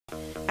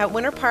At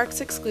Winter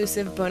Park's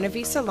exclusive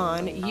Bonavie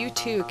Salon, you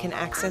too can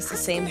access the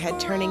same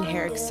head-turning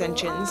hair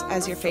extensions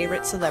as your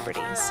favorite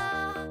celebrities.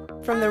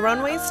 From the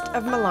runways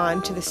of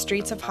Milan to the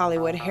streets of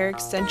Hollywood, hair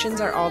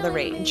extensions are all the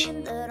rage.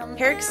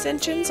 Hair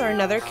extensions are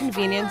another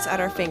convenience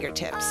at our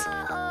fingertips.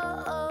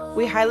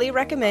 We highly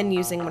recommend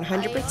using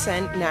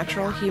 100%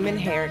 natural human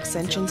hair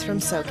extensions from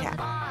SoCap.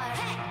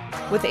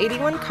 With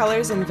 81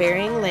 colors and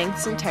varying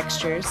lengths and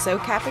textures,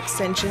 SoCap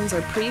extensions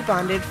are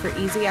pre-bonded for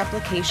easy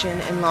application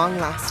and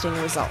long-lasting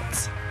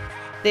results.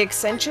 The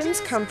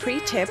extensions come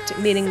pre-tipped,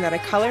 meaning that a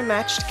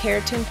color-matched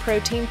keratin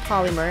protein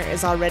polymer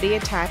is already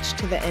attached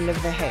to the end of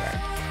the hair.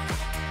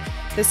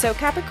 The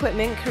SoCap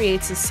equipment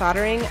creates a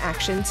soldering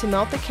action to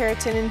melt the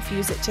keratin and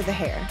fuse it to the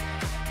hair.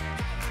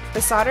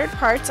 The soldered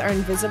parts are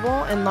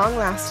invisible and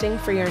long-lasting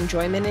for your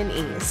enjoyment and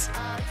ease.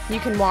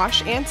 You can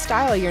wash and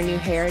style your new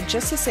hair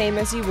just the same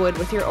as you would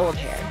with your old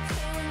hair.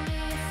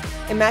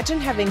 Imagine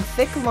having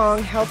thick,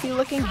 long,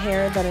 healthy-looking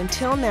hair that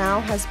until now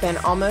has been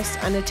almost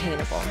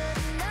unattainable.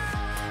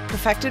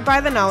 Perfected by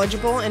the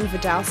knowledgeable and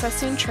Vidal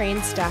Sassoon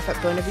trained staff at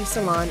Bonavie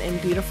Salon in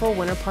beautiful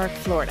Winter Park,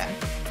 Florida.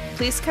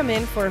 Please come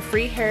in for a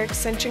free hair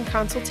extension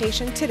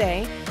consultation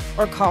today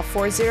or call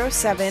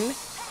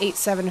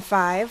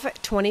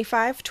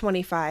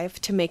 407-875-2525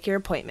 to make your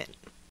appointment.